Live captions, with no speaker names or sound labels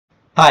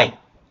Hi,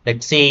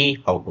 let's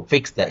see how to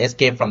fix the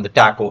escape from the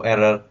Tarkov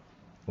error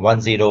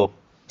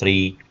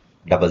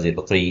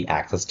 103003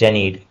 access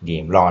denied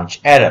game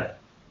launch error.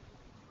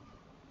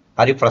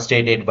 Are you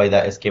frustrated by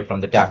the escape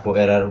from the Tarkov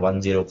error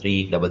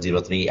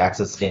 103003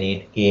 access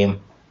denied game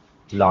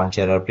launch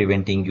error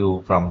preventing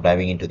you from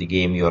diving into the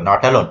game? You are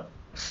not alone.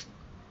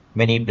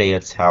 Many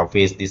players have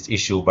faced this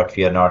issue, but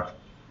fear not,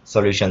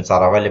 solutions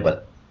are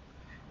available.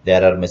 The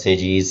error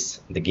message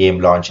is the game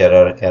launch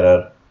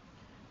error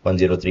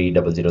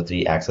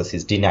 103003 access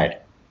is denied.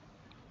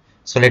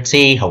 So let's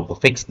see how to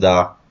fix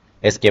the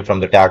escape from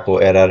the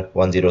Tarkov error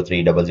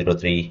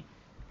 103003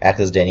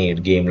 access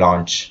denied game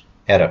launch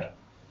error.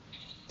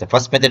 The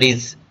first method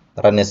is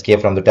run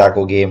escape from the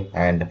Tarkov game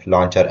and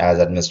launcher as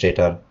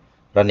administrator.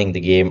 Running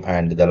the game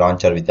and the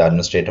launcher with the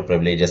administrator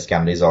privileges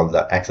can resolve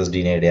the access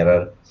denied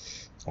error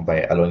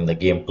by allowing the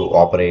game to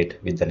operate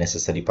with the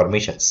necessary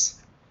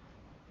permissions.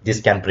 This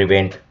can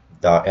prevent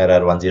the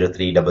error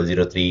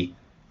 103003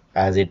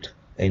 as it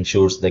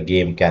ensures the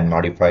game can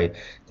modify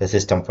the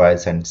system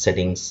files and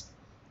settings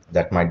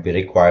that might be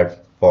required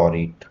for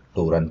it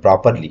to run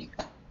properly.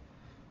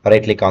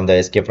 Right click on the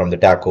escape from the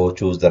Tarkov,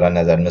 choose the run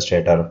as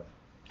administrator.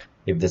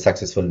 If the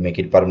successful, make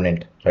it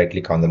permanent. Right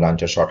click on the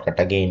launcher shortcut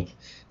again,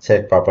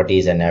 select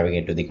properties and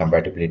navigate to the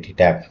compatibility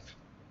tab.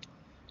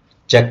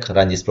 Check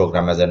run this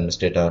program as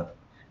administrator,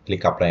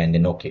 click apply and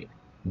then OK.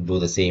 Do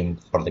the same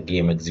for the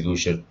game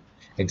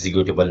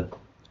executable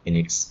in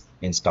its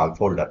install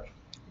folder.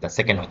 The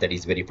second method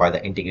is verify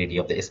the integrity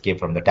of the escape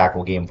from the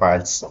Tarkov game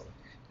files.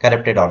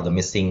 Corrupted or the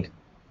missing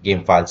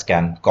game files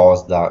can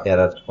cause the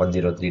error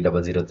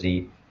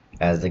 103003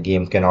 as the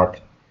game cannot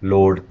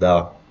load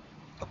the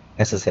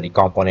necessary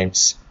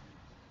components.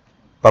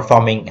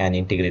 Performing an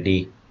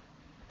integrity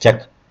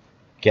check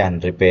can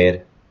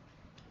repair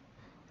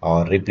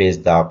or replace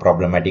the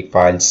problematic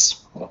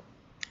files,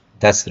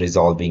 thus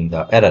resolving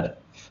the error.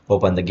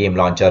 Open the game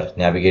launcher,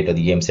 navigate to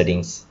the game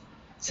settings.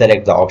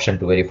 Select the option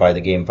to verify the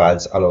game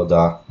files. Allow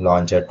the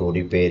launcher to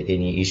repair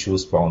any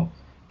issues found.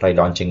 Try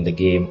launching the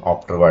game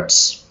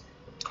afterwards.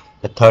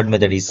 The third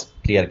method is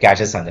clear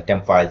caches and the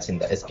temp files in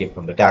the escape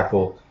from the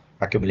Tarkov.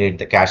 Accumulate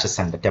the caches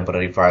and the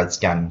temporary files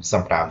can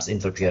sometimes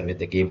interfere with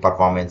the game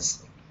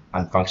performance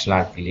and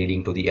functionality,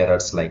 leading to the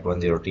errors like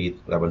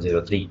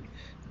 103003.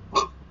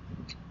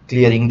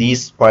 Clearing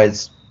these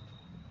files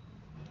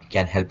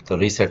can help to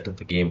reset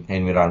the game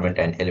environment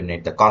and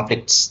eliminate the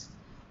conflicts.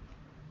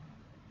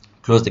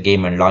 Close the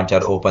game and launcher.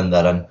 Open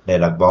the run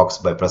dialog box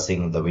by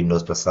pressing the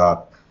Windows plus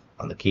R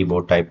on the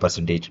keyboard. Type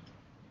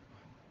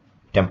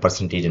temp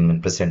percentage and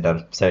then press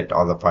enter. Select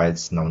all the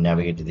files. Now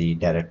navigate to the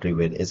directory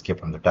where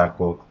escape from the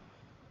Tarkov.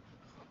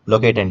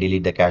 Locate and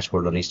delete the cache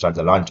folder. Restart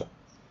the launcher.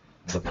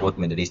 The fourth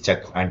method is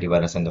check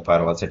antivirus and the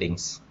firewall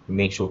settings.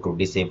 Make sure to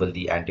disable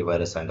the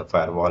antivirus and the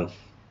firewall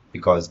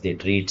because they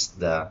treats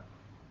the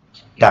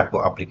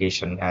Tarkov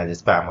application as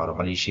a spam or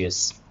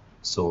malicious.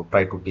 So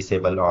try to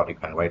disable or you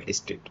can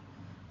whitelist it.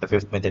 The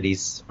fifth method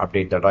is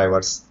update the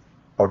drivers.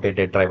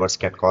 Outdated drivers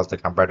can cause the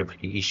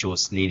compatibility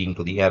issues leading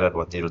to the error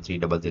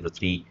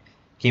 103003.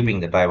 Keeping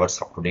the drivers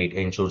up to date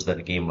ensures that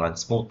the game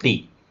runs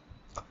smoothly.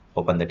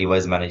 Open the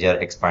device manager,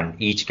 expand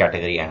each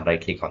category and right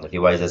click on the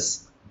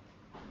devices.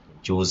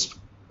 Choose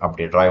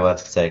update driver,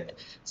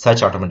 select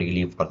search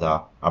automatically for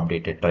the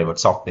updated driver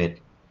software.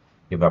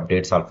 If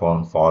updates are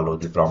found, follow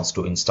the prompts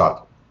to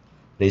install.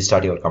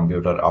 Restart your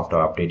computer after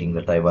updating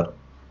the driver.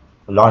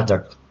 Launch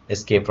the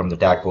escape from the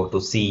Tarkov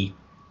to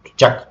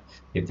check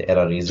if the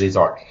error is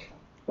resolved.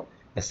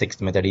 The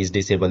sixth method is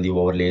disable the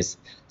overlays.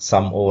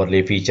 Some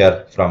overlay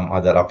feature from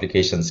other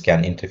applications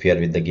can interfere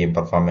with the game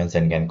performance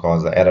and can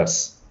cause the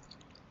errors.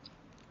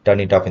 Turn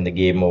it off in the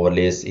game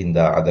overlays in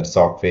the other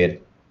software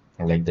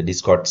like the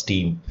Discord,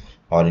 Steam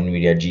or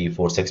NVIDIA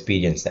GeForce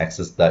Experience.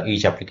 Access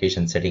each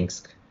application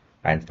settings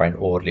and find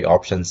overlay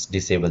options.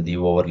 Disable the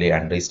overlay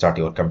and restart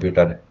your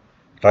computer.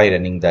 Try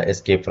running the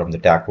escape from the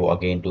Tarkov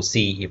again to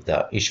see if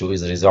the issue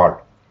is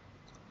resolved.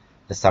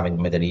 The seventh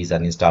method is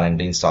uninstall and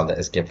reinstall the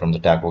escape from the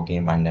Tarkov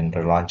game and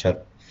enter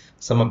launcher.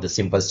 Some of the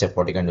simple steps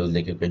what you can do is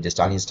like you can just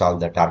uninstall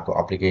the Tarkov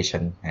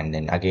application and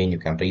then again you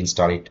can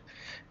reinstall it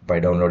by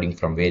downloading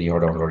from where you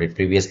have downloaded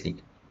previously.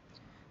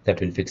 That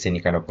will fix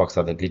any kind of bugs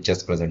or the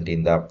glitches present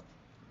in the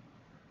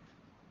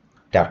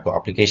Tarkov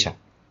application.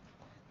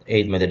 The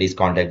eighth method is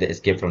contact the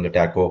escape from the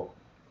Tarkov.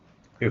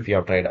 If you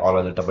have tried all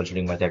other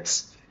troubleshooting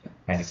methods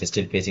and if you're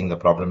still facing the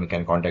problem, you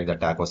can contact the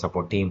Tarkov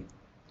support team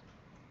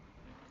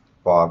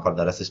for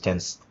the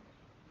assistance.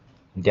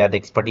 They are the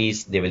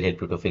expertise. They will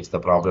help you to fix the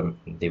problem.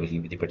 They will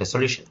give you the better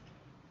solution.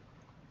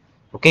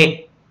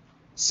 Okay,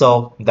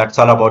 so that's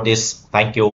all about this. Thank you.